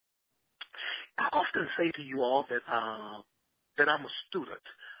I often say to you all that I'm a student.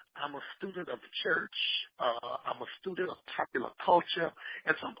 I'm a student of the church. I'm a student of popular culture.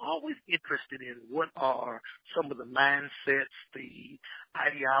 And so I'm always interested in what are some of the mindsets, the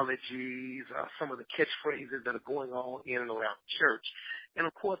ideologies, some of the catchphrases that are going on in and around the church. And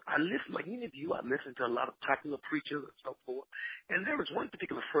of course, I listen, like any of you, I listen to a lot of popular preachers and so forth. And there is one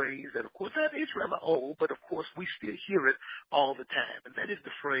particular phrase that, of course, that is rather old, but of course, we still hear it all the time. And that is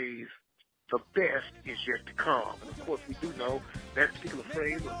the phrase, the best is yet to come. And of course, we do know that particular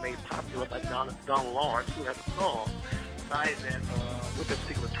phrase was made popular by Donald Lawrence, who has a song by that, with that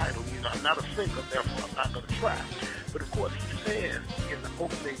particular title. You know, I'm not a singer, therefore I'm not going to try. But of course, he says in the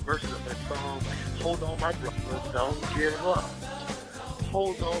opening verses of that song, hold on, my brother, don't give up.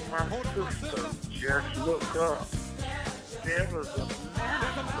 Hold on, my sister, just look up. There is a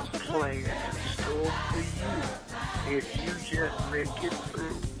massive plan in store for you if you just make it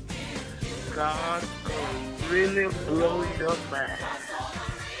through. God's gonna really blow your mind.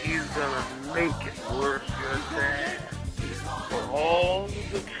 He's gonna make it worth your time. For all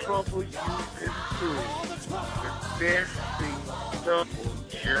of the trouble you've been through, the best thing double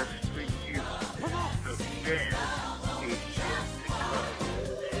just for you. The best is yet to come.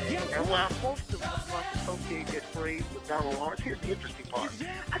 And while most of us associate that phrase with Donald Lawrence, here's the interesting part.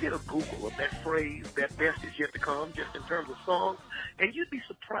 I did a Google of that phrase, that best is yet to come, just in terms of songs, and you'd be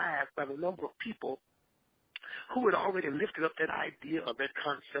surprised by the number of people who had already lifted up that idea of that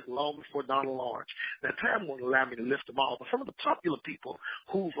concept long before Donald Lawrence. Now, time won't allow me to lift them all, but some of the popular people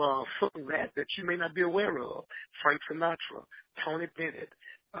who've sung that you may not be aware of, Frank Sinatra, Tony Bennett,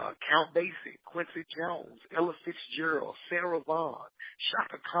 Count Basie, Quincy Jones, Ella Fitzgerald, Sarah Vaughan,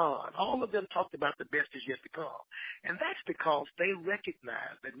 Shaka Khan, all of them talked about the best is yet to come. And that's because they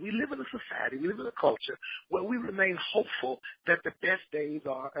recognize that we live in a society, we live in a culture where we remain hopeful that the best days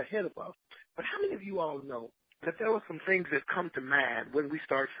are ahead of us. But how many of you all know that there are some things that come to mind when we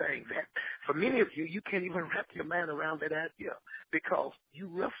start saying that? For many of you, you can't even wrap your mind around that idea because you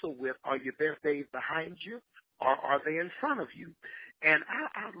wrestle with, are your best days behind you or are they in front of you? And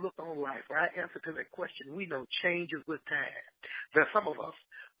our outlook on life, or our answer to that question, we know changes with time. There are some of us,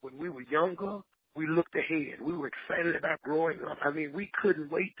 when we were younger, we looked ahead. We were excited about growing up. I mean, we couldn't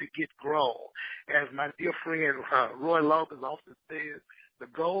wait to get grown. As my dear friend Roy Logan often says, the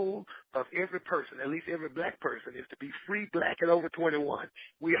goal of every person, at least every black person, is to be free, black, and over 21.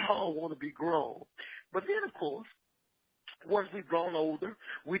 We all want to be grown. But then, of course, once we've grown older,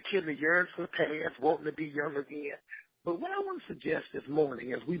 we tend to yearn for the past, wanting to be young again. But what I want to suggest this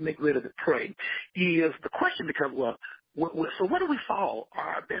morning as we make ready to pray is the question becomes, so where do we fall? Are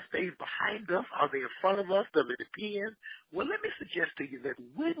our best days behind us? Are they in front of us? Does it depend? Well, let me suggest to you that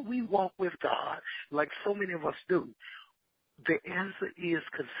when we walk with God, like so many of us do, the answer is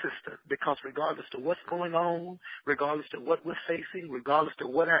consistent because regardless to what's going on, regardless to what we're facing, regardless to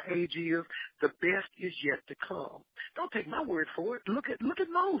what our age is, the best is yet to come. Don't take my word for it. Look at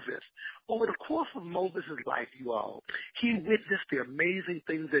Moses. Over the course of Moses' life, you all, he witnessed the amazing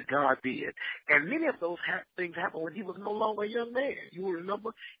things that God did. And many of those things happened when he was no longer a young man. You will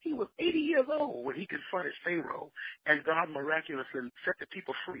remember he was 80 years old when he confronted Pharaoh, and God miraculously set the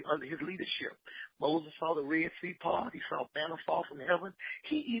people free under his leadership. Moses saw the Red Sea part. He saw manna fall from heaven.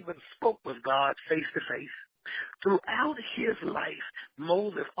 He even spoke with God face to face. Throughout his life,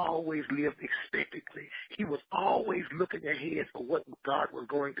 Moses always lived expectantly. He was always looking ahead for what God was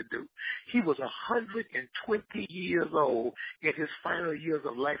going to do. He was 120 years old in his final years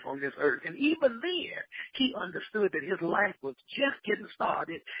of life on this earth. And even then, he understood that his life was just getting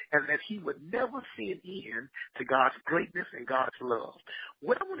started and that he would never see an end to God's greatness and God's love.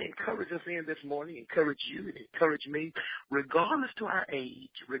 What I want to encourage us in this morning, encourage you and encourage me, regardless to our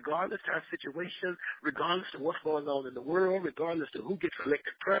age, regardless to our situation, regardless to what's going on in the world, regardless to who gets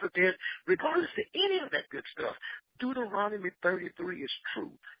elected president, regardless to any of that good stuff, Deuteronomy 33 is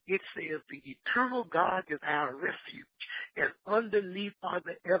true. It says the eternal God is our refuge, and underneath are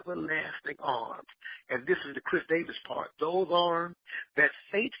the everlasting arms. And this is the Chris Davis part. Those arms that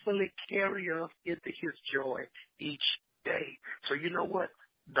faithfully carry us into his joy each day. So you know what?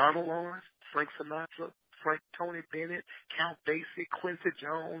 Donald Lawrence, Frank Sinatra, Tony Bennett, Count Basie, Quincy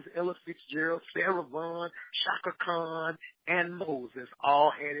Jones, Ella Fitzgerald, Sarah Vaughan, Shaka Khan, and Moses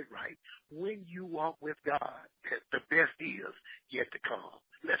all had it right. When you walk with God, the best is yet to come.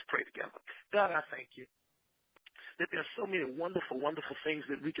 Let's pray together. God, I thank you that there's so many wonderful, wonderful things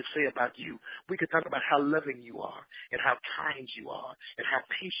that we could say about you. We could talk about how loving you are and how kind you are and how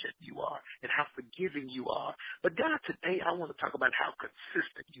patient you are and how forgiving you are. But God, today I want to talk about how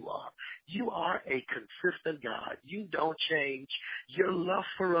consistent you are. You are a consistent God. You don't change. Your love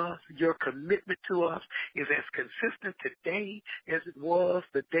for us, your commitment to us is as consistent today as it was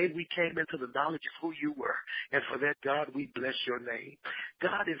the day we came into the knowledge of who you were. And for that, God, we bless your name.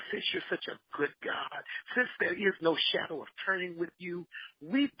 God, and since you're such a good God, since there is no shadow of turning with you,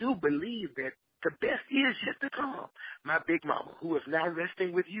 we do believe that the best is yet to come. My big mama, who is now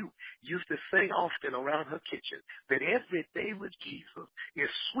resting with you, used to sing often around her kitchen that every day with Jesus is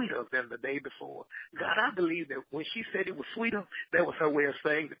sweeter than the day before. God, I believe that when she said it was sweeter, that was her way of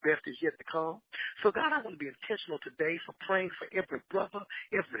saying the best is yet to come. So, God, I want to be intentional today for praying for every brother,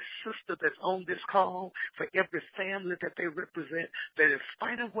 every sister that's on this call, for every family that they represent, that in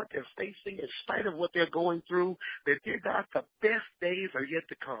spite of what they're facing, in spite of what they're going through, that, dear God, the best days are yet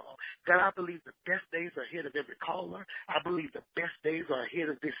to come. God, I believe the best days are ahead of every caller. I believe the best days are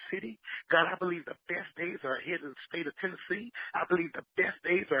ahead of this city. God, I believe the best days are ahead of the state of Tennessee. I believe the best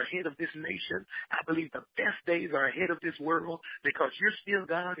days are ahead of this nation. I believe the best days are ahead of this world because you're still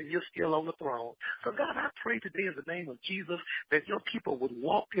God and you're still on the throne. So, God, I pray today in the name of Jesus that your people would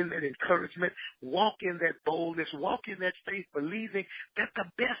walk in that encouragement, walk in that boldness, walk in that faith, believing that the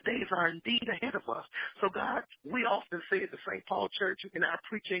best days are indeed ahead of us. So, God, we often say at the St. Paul Church in our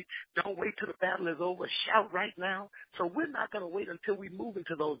preaching, don't wait till the battle is over. Shout right now. So we're not going to wait until we move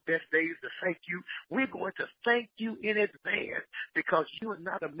into those best days to thank you. We're going to thank you in advance because you are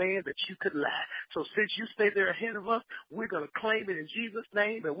not a man that you could lie. So since you stay there ahead of us, we're going to claim it in Jesus'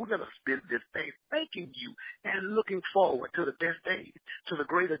 name, and we're going to spend this day thanking you and looking forward to the best days, to the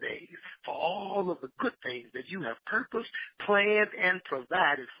greater days, for all of the good things that you have purposed, planned, and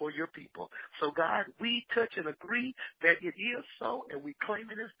provided for your people. So, God, we touch and agree that it is so, and we claim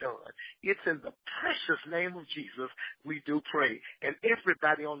it as done. It's in the precious name of Jesus we do pray. And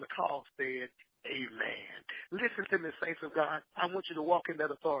everybody on the call said, amen. Listen to me, saints of God. I want you to walk in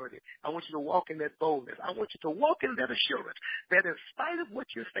that authority. I want you to walk in that boldness. I want you to walk in that assurance that in spite of what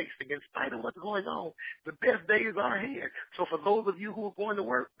you're facing, in spite of what's going on, the best days are ahead. So for those of you who are going to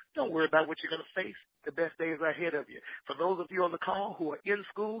work, don't worry about what you're going to face. The best days are ahead of you. For those of you on the call who are in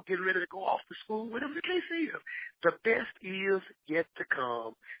school, getting ready to go off to school, whatever the case is, the best is yet to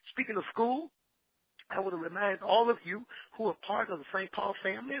come. Speaking of school, I want to remind all of you who are part of the St. Paul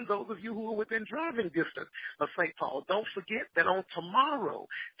family and those of you who are within driving distance of St. Paul, don't forget that on tomorrow,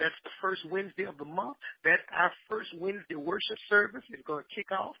 that's the first Wednesday of the month, that our first Wednesday worship service is going to kick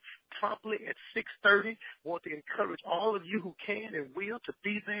off promptly at 6:30. Want to encourage all of you who can and will to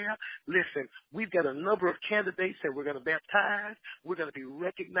be there. Listen, we've got a number of candidates that we're going to baptize. We're going to be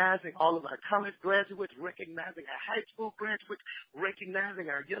recognizing all of our college graduates, recognizing our high school graduates, recognizing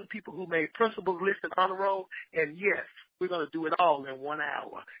our young people who made principals list and honor roll. And yes, we're going to do it all in 1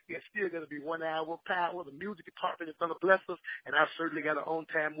 hour. It's still going to be 1 hour power. The music department is going to bless us, and I've certainly got an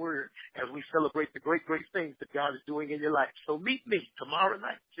on-time word as we celebrate the great, great things that God is doing in your life. So meet me tomorrow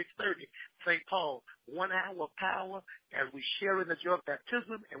night, 6:30, St. Paul, 1 hour power as we share in the joy of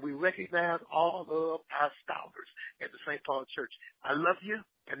baptism and we recognize all of our scholars at the St. Paul Church. I love you,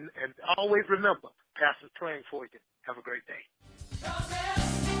 and always remember, Pastor's praying for you. Have a great day.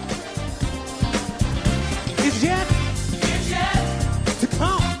 It's yet